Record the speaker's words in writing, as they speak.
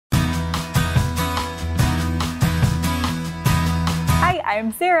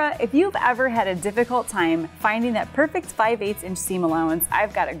I'm Sarah. If you've ever had a difficult time finding that perfect 5/8 inch seam allowance,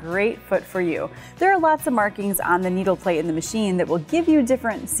 I've got a great foot for you. There are lots of markings on the needle plate in the machine that will give you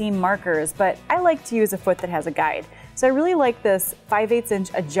different seam markers, but I like to use a foot that has a guide. So I really like this 5/8 inch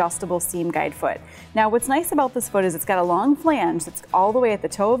adjustable seam guide foot. Now what's nice about this foot is it's got a long flange that's all the way at the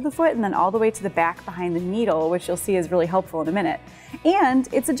toe of the foot and then all the way to the back behind the needle, which you'll see is really helpful in a minute. And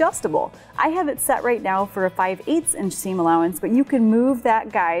it's adjustable. I have it set right now for a 5/8 inch seam allowance, but you can move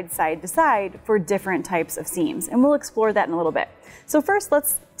that guide side to side for different types of seams, and we'll explore that in a little bit. So first,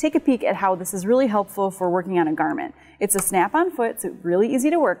 let's take a peek at how this is really helpful for working on a garment. It's a snap-on foot, so really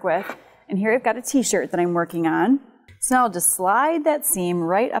easy to work with. And here I've got a t-shirt that I'm working on. So now I'll just slide that seam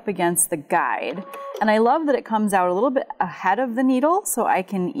right up against the guide. And I love that it comes out a little bit ahead of the needle, so I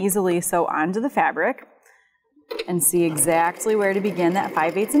can easily sew onto the fabric and see exactly where to begin that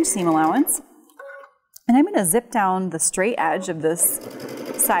 5/8 inch seam allowance. And I'm going to zip down the straight edge of this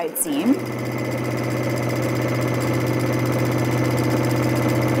side seam.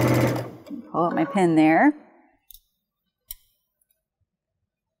 Pull out my pin there.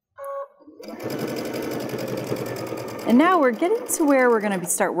 And now we're getting to where we're going to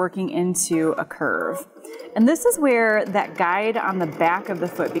start working into a curve. And this is where that guide on the back of the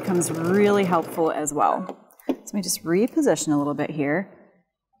foot becomes really helpful as well. So let me just reposition a little bit here.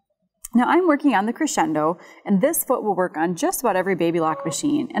 Now I'm working on the crescendo, and this foot will work on just about every baby lock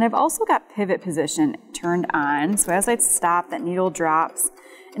machine. And I've also got pivot position turned on, so as I stop, that needle drops.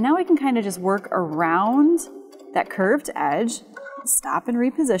 And now I can kind of just work around that curved edge, stop and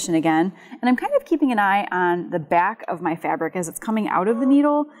reposition again. And I'm kind of keeping an eye on the back of my fabric as it's coming out of the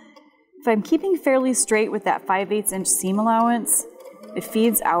needle. If I'm keeping fairly straight with that 5/8 inch seam allowance, it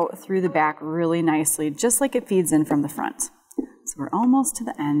feeds out through the back really nicely, just like it feeds in from the front. So we're almost to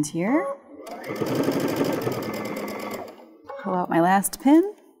the end here. Pull out my last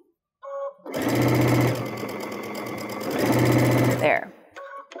pin. There.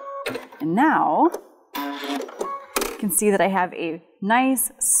 And now you can see that I have a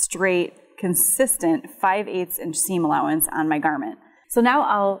nice, straight, consistent 5/8 inch seam allowance on my garment. So now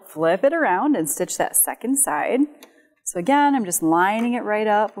I'll flip it around and stitch that second side. So again, I'm just lining it right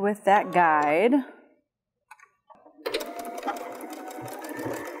up with that guide.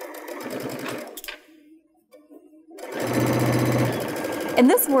 And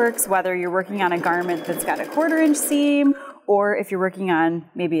this works whether you're working on a garment that's got a 1/4 inch seam, or if you're working on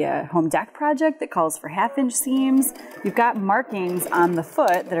maybe a home deck project that calls for 1/2 inch seams. You've got markings on the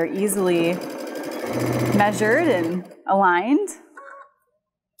foot that are easily measured and aligned.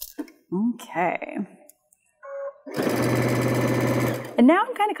 Okay. And now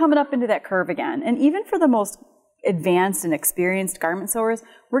I'm kind of coming up into that curve again. And even for the most advanced and experienced garment sewers,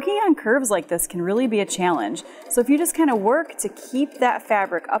 working on curves like this can really be a challenge. So if you just kind of work to keep that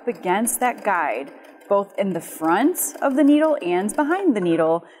fabric up against that guide, both in the front of the needle and behind the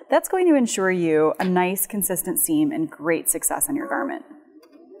needle, that's going to ensure you a nice consistent seam and great success on your garment.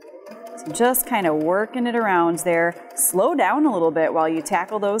 So just kind of working it around there. Slow down a little bit while you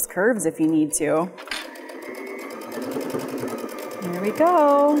tackle those curves if you need to. There we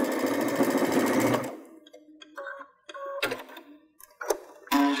go.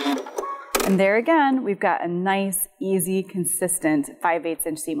 And there again, we've got a nice, easy, consistent 5/8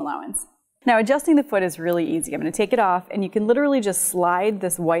 inch seam allowance. Now adjusting the foot is really easy. I'm going to take it off, and you can literally just slide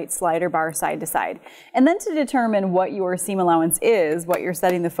this white slider bar side to side. And then to determine what your seam allowance is, what you're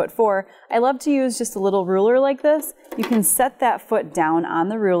setting the foot for, I love to use just a little ruler like this. You can set that foot down on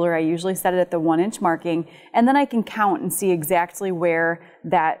the ruler. I usually set it at the 1 inch marking, and then I can count and see exactly where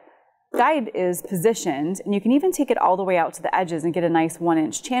that guide is positioned, and you can even take it all the way out to the edges and get a nice 1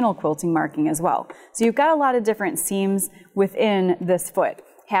 inch channel quilting marking as well. So you've got a lot of different seams within this foot.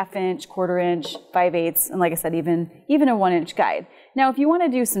 1/2 inch, 1/4 inch, 5/8, and like I said, even a 1 inch guide. Now if you want to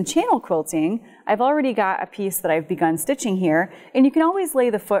do some channel quilting, I've already got a piece that I've begun stitching here, and you can always lay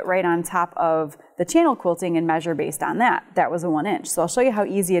the foot right on top of the channel quilting and measure based on that. That was a 1 inch. So I'll show you how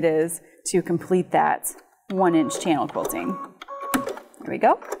easy it is to complete that 1 inch channel quilting. There we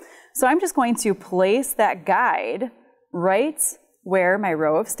go. So I'm just going to place that guide right where my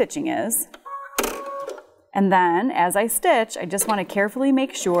row of stitching is. And then as I stitch, I just want to carefully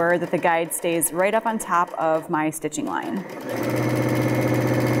make sure that the guide stays right up on top of my stitching line.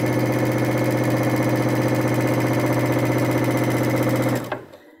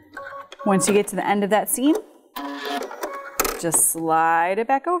 Once you get to the end of that seam, just slide it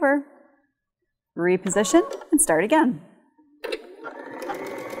back over, reposition, and start again.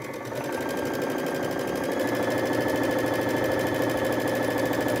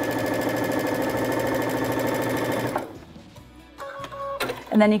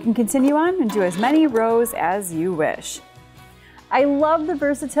 And then you can continue on and do as many rows as you wish. I love the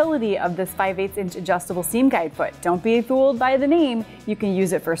versatility of this 5/8 inch adjustable seam guide foot. Don't be fooled by the name. You can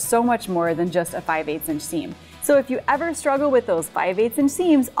use it for so much more than just a 5/8 inch seam. So if you ever struggle with those 5/8 inch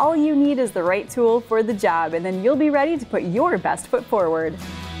seams, all you need is the right tool for the job, and then you'll be ready to put your best foot forward.